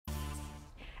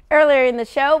Earlier in the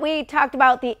show, we talked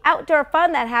about the outdoor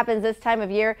fun that happens this time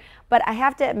of year, but I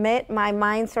have to admit my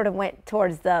mind sort of went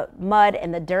towards the mud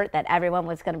and the dirt that everyone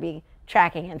was going to be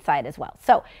tracking inside as well.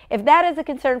 So if that is a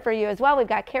concern for you as well, we've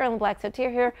got Carolyn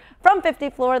Black-Sotier here from 50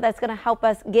 Floor that's going to help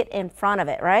us get in front of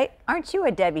it, right? Aren't you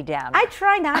a Debbie Downer? I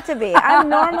try not to be. I'm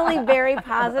normally very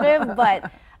positive,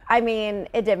 but I mean,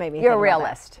 it did make me You're a think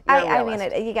realist. about that. I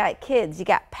mean, you got kids, you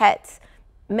got pets,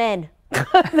 men.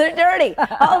 They're dirty.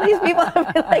 All these people,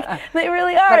 I mean, like, they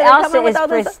really are. But They're Elsa coming with is all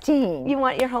this. pristine. You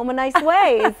want your home a nice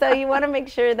way, so you want to make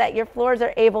sure that your floors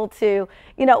are able to,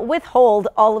 you know, withhold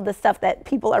all of the stuff that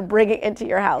people are bringing into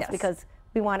your house, Yes. because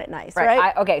we want it nice,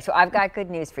 right? Okay, so I've got good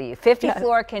news for you. 50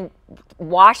 Floor can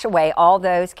wash away all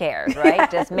those cares, right?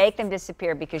 Yes. Just make them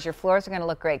disappear, because your floors are going to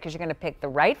look great, because you're going to pick the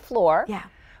right floor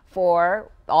for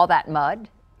all that mud,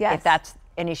 if that's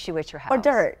an issue at your house. Or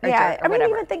dirt, yeah. Or I mean,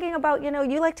 whatever. even thinking about, you know,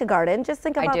 you like to garden, just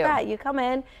think about that. You come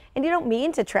in and you don't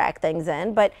mean to track things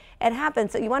in, but it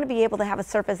happens. So you want to be able to have a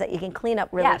surface that you can clean up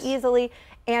really easily,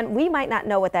 and we might not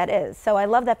know what that is. So I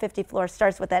love that 50 Floor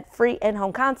starts with that free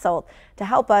in-home consult to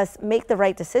help us make the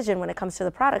right decision when it comes to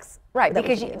the products. Right,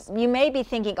 because you may be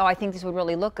thinking, oh, I think this would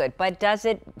really look good, but does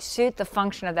it suit the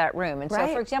function of that room? And so,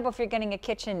 for example, if you're getting a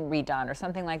kitchen redone or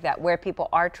something like that, where people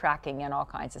are tracking in all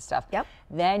kinds of stuff,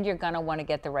 then you're going to want to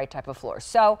get the right type of floor.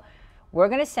 So we're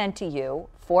going to send to you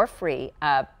for free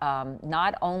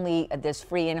not only this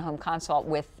free in-home consult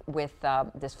with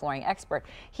this flooring expert.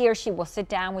 He or she will sit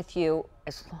down with you.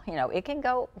 You know, it can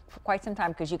go for quite some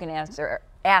time, because you can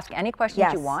ask any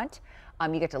questions you want.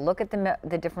 You get to look at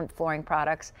the different flooring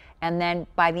products, and then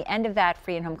by the end of that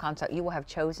free in-home consult, you will have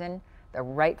chosen the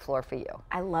right floor for you.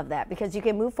 I love that, because you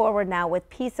can move forward now with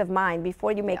peace of mind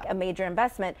before you make a major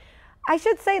investment. I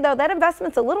should say, though, that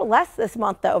investment's a little less this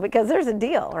month, though, because there's a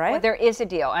deal, right? Well, there is a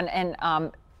deal,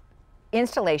 and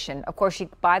installation, of course, you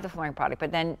buy the flooring product,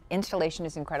 but then installation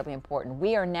is incredibly important.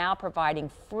 We are now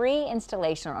providing free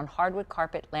installation on hardwood,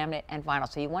 carpet, laminate, and vinyl.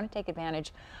 So you want to take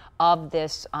advantage of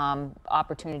this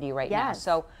opportunity right now.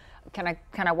 So can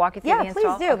I walk you through the install?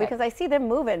 Yeah, please do, because I see them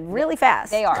moving really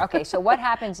fast. They are. Okay, so what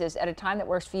happens is, at a time that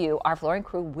works for you, our flooring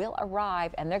crew will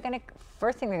arrive, and they're going to,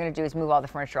 first thing they're going to do is move all the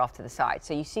furniture off to the side.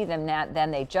 So you see them now, then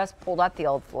they just pulled up the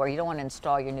old floor. You don't want to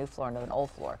install your new floor into an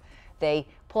old floor. They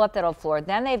pull up that old floor,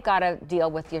 then they've got to deal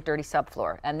with your dirty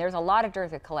subfloor. And there's a lot of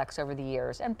dirt that collects over the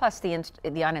years, and plus the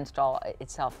uninstall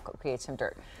itself creates some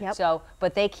dirt. So,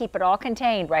 but they keep it all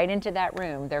contained right into that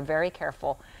room. They're very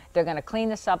careful. They're going to clean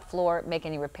the subfloor, make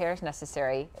any repairs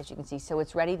necessary, as you can see, so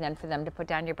it's ready then for them to put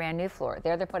down your brand new floor.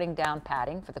 There they're putting down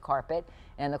padding for the carpet,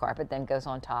 and the carpet then goes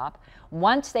on top.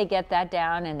 Once they get that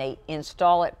down and they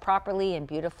install it properly and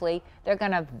beautifully, they're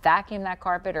going to vacuum that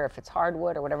carpet, or if it's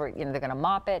hardwood or whatever, you know, they're going to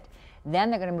mop it.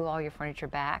 Then they're going to move all your furniture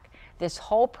back. This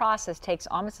whole process takes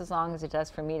almost as long as it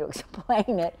does for me to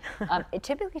explain it. It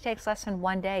typically takes less than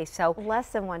 1 day. So less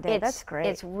than 1 day, that's great.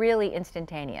 It's really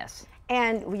instantaneous.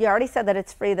 And we already said that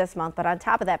it's free this month, but on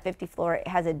top of that, 50 Floor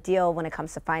has a deal when it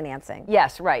comes to financing.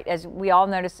 Yes, right. As we all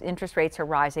notice, interest rates are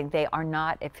rising. They are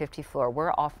not at 50 Floor.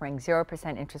 We're offering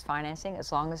 0% interest financing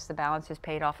as long as the balance is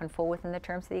paid off in full within the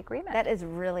terms of the agreement. That is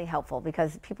really helpful,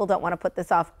 because people don't want to put this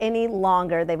off any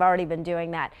longer. They've already been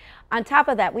doing that. On top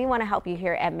of that, we want to help you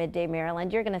here at Midday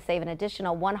Maryland. You're going to save an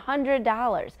additional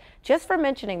 $100 just for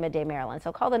mentioning Midday Maryland.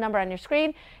 So call the number on your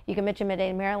screen. You can mention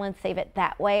Midday Maryland, save it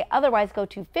that way. Otherwise, go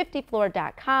to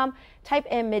 50floor.com, type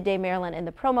in Midday Maryland in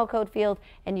the promo code field,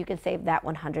 and you can save that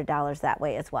 $100 that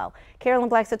way as well. Carolyn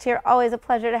Black-Sotier, always a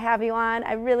pleasure to have you on.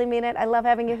 I really mean it. I love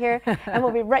having you here. And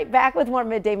we'll be right back with more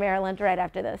Midday Maryland right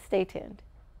after this. Stay tuned.